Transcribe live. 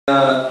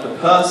The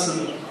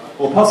person,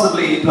 or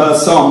possibly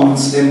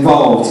persons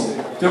involved.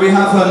 Do we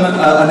have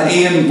an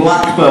Ian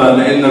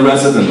Blackburn in the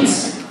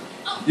residence?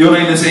 Your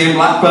name is Ian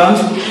Blackburn?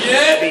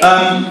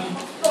 Yeah.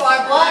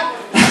 Black.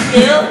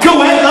 Yeah.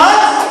 Go ahead,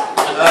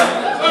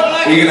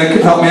 lad! Are you going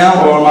to help me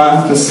out, or am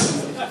I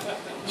just...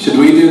 Should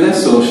we do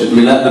this, or should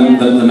we let the main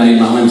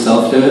man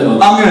himself do it?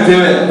 Or? I'm going to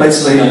do it,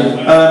 basically.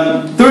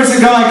 There is a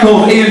guy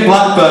called Ian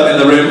Blackburn in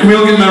the room. Can we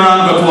all give him a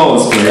round of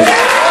applause, please?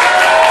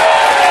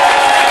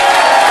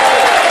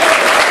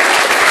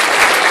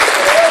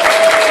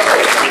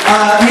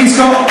 He's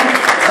got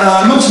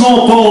much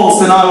more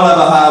balls than I will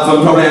ever have,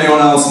 and probably anyone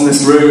else in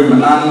this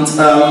room.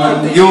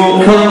 And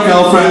your current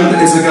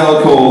girlfriend is a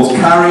girl called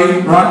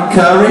Carrie, right?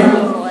 Curry?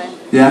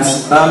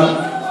 Yes.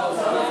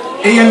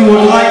 Ian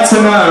would like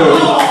to know,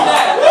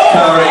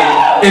 Curry,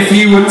 if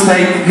you would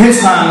take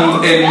his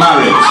hand in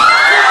marriage.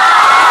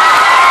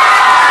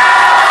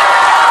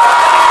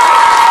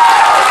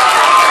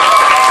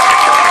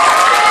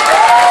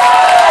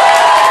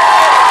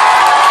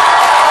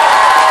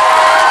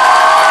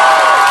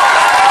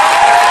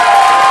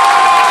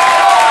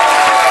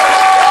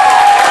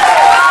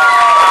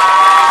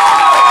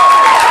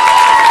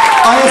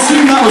 I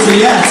assume that was a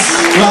yes,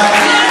 right?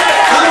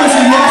 That was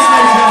a yes,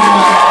 ladies and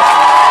gentlemen.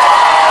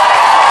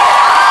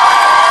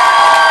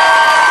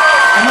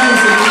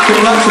 Amazing.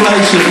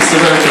 Congratulations to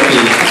both of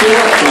you.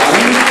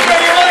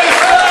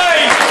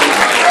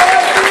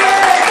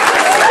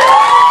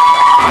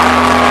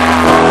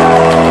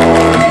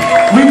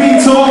 We've been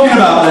talking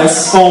about this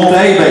all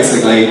day,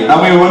 basically, and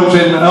we were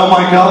wondering, oh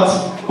my God,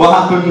 what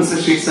happens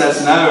if she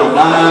says no?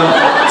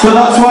 So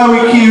that's why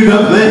we queued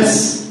up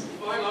this.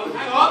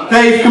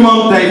 Dave, come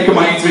on, Dave, come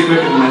on, you need to be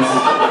quicker than this.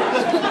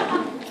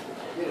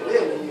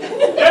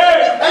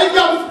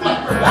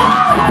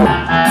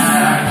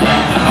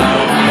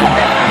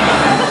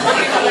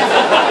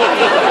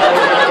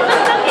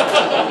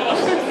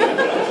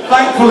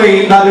 Thankfully,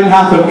 that didn't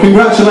happen.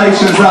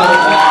 Congratulations, I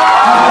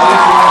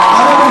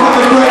hope you have a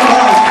great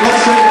life.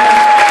 Let's see.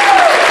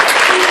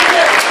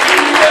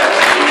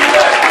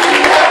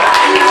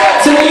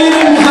 To Ian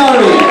and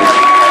Carrie.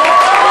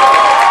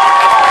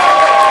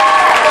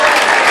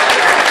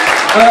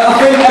 I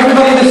think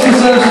everybody this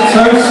deserves a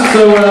toast,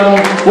 so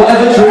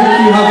whatever drink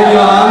you have in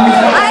your hand,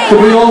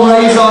 could we all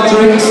raise our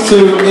drinks to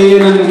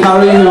Ian and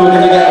Carrie, who are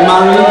going to get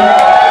married?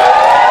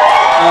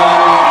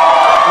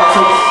 That's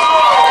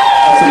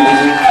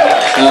amazing.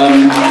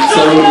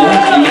 So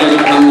yeah, and then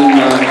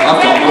I've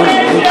got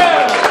mine.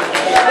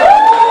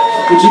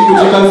 Would you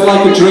both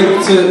like a drink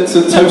to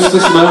toast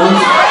this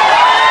moment?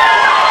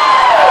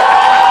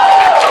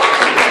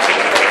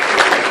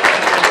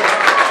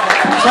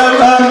 So,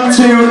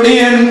 to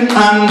Ian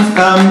and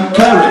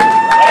Kerry.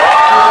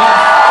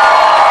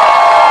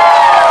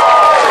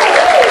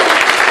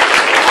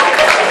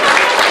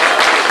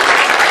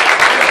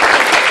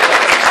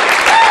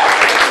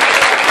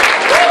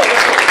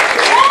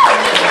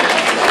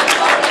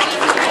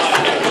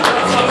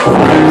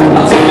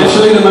 That's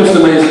officially the most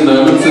amazing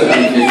moment at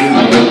anything.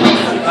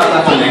 That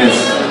definitely is.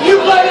 You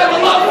played them a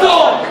love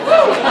song.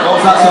 What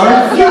was that, sorry?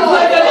 You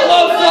played them a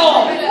love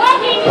song.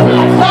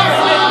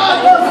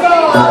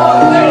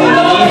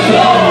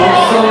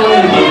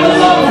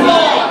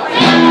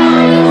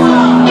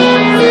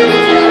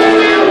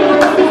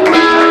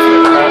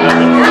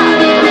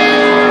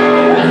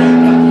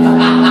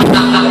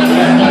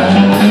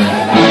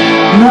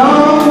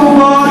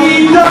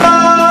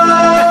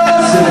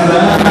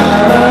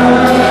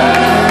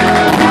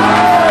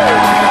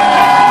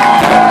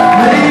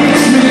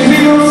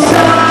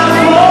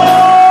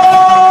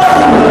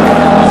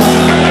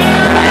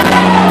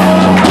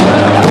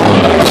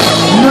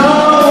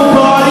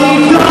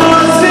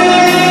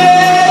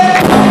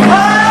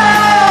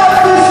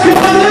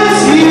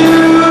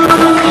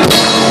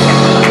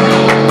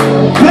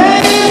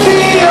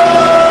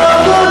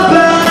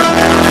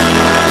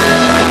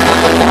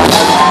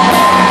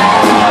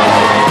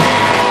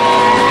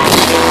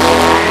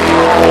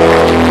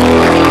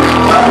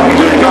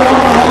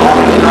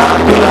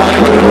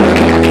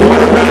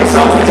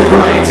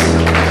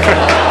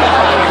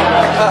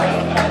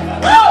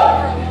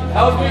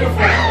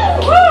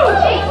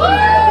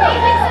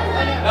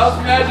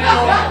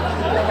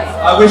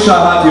 I wish I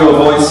had your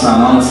voice, man,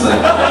 honestly.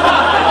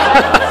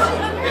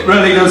 It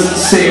really does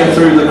sear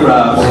through the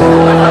crowd.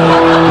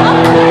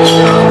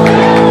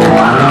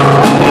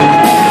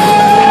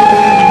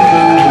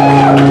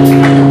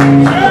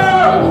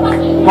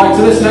 Right,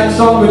 to this next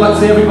song, we'd like to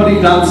see everybody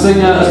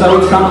dancing as though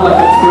it's kind of like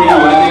a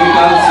pre-wedding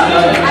dance.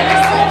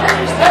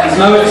 There's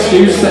no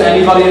excuse to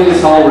anybody in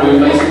this whole room,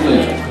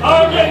 basically.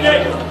 I'll get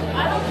naked.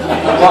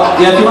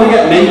 Well, yeah, if you want to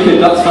get naked,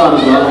 that's fine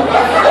as well.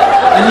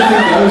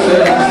 Anything goes,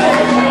 yeah.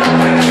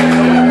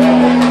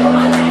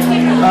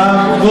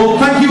 Well,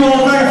 thank you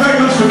all very, very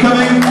much for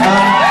coming. I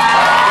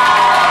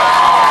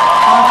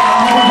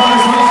hope you've had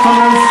as much fun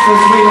as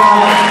we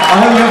have. I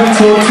hope you haven't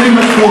talked too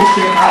much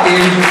bullshit at you.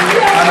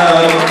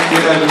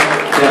 And,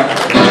 yeah.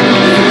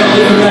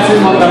 You're forgetting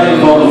one very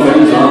important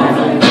thing as well.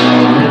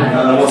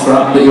 What's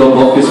that? that your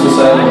book is for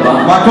sale at the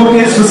back. My book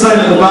is for sale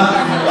at the back.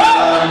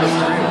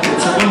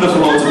 It's a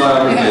wonderful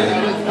autobiography.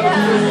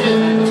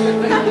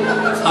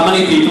 How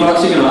many people are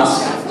actually going to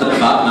ask at the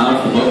back now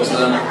for the books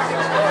then?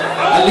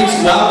 At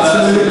least one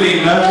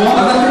Absolutely no one.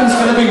 I reckon there's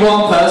going to be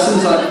one person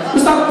who's like,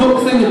 was that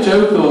book thing a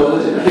joke or...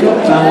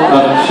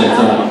 Oh shit,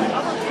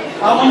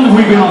 How long have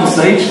we been on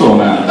stage for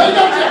now?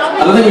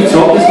 I don't think we've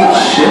talked this much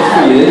shit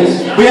for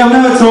years. We have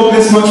never talked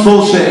this much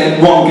bullshit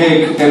in one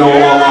gig in all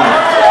our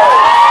life.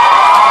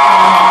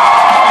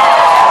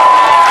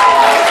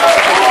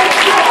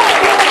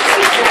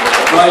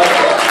 Right,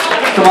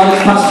 come on,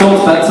 it's past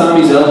Tom's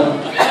bedtime, he's ill.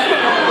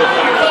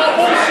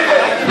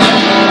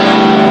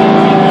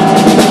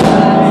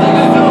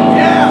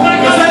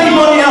 Does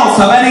anybody else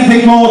have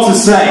anything more to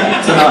say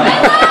tonight?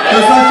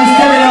 Let's just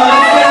get it out.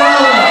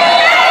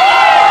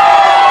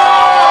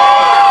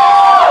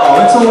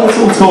 Let's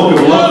all talk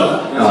of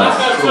love. Guys,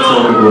 let's all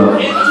talk of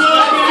love.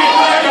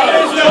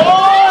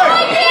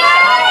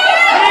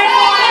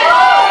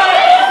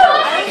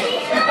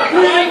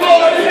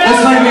 This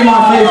may be my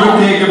favourite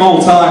gig of all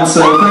time,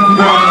 so thank you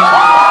very much.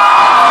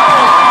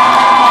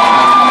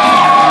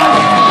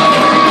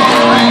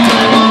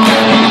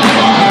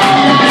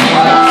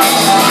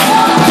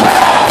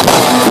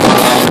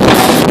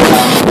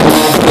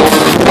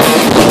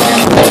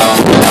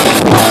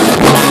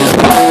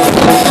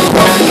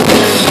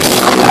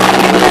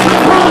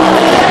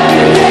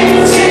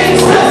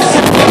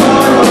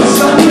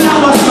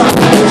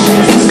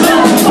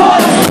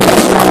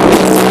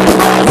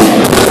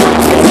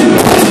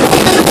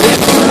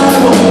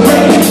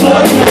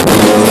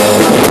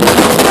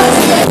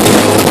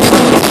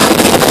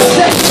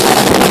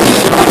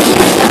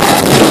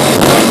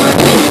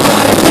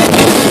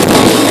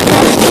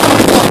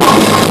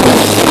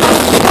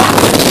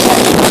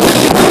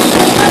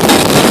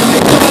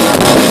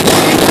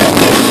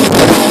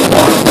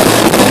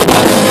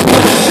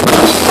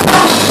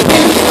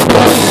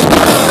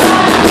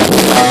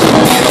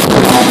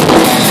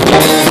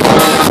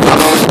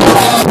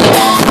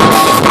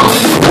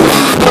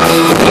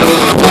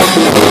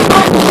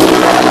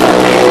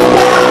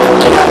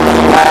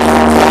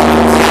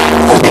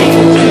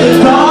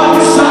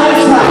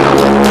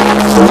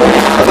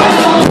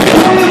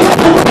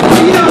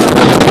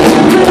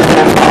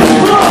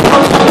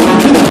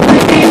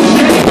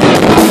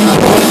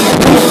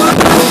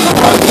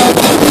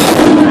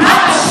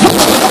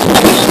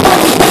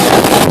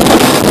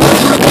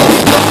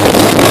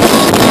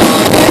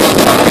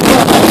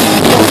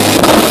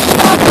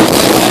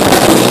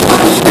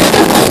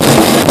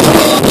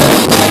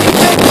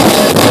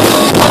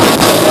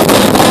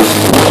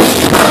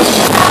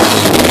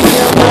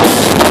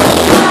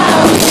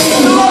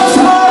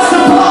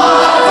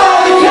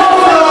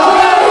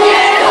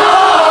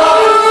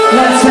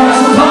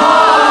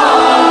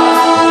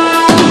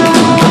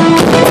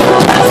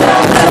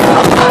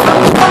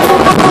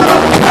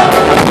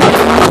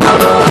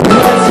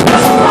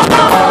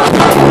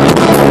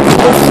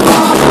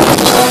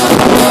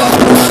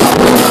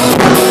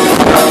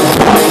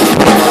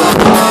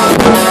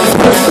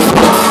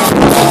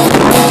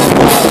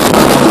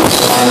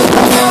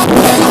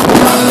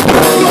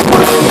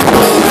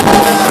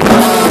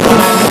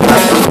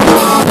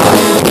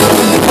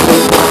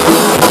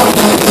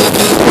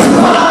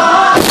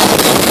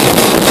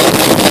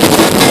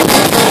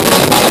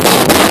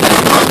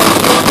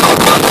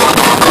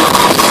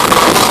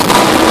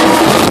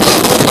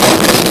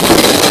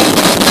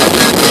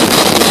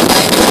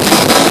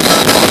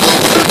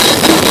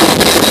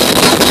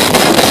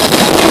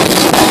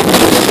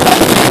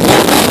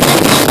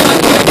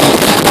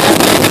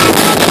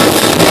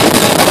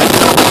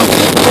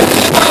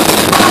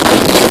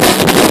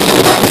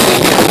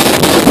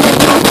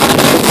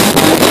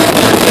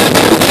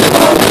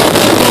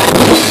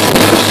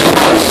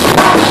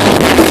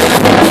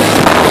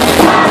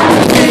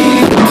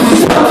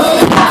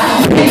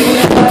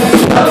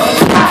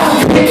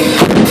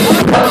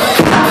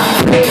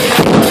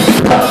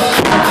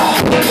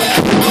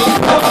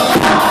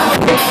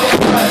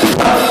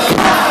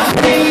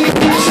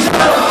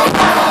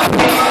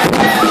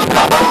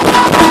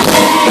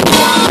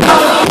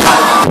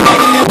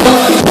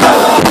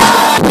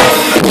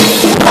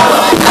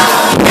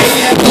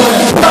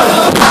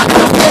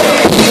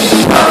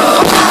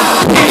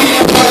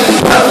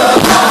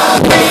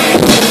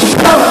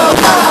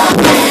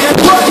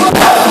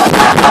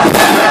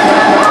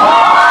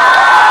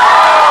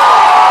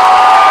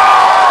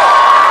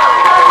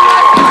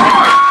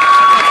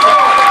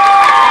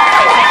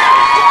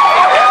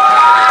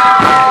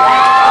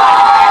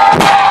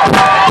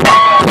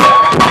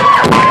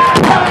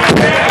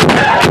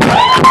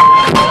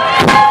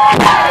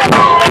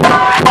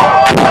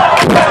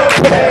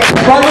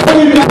 Right, we're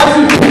going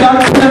to be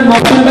dancing and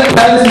watching a bit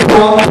there. This is the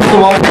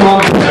one.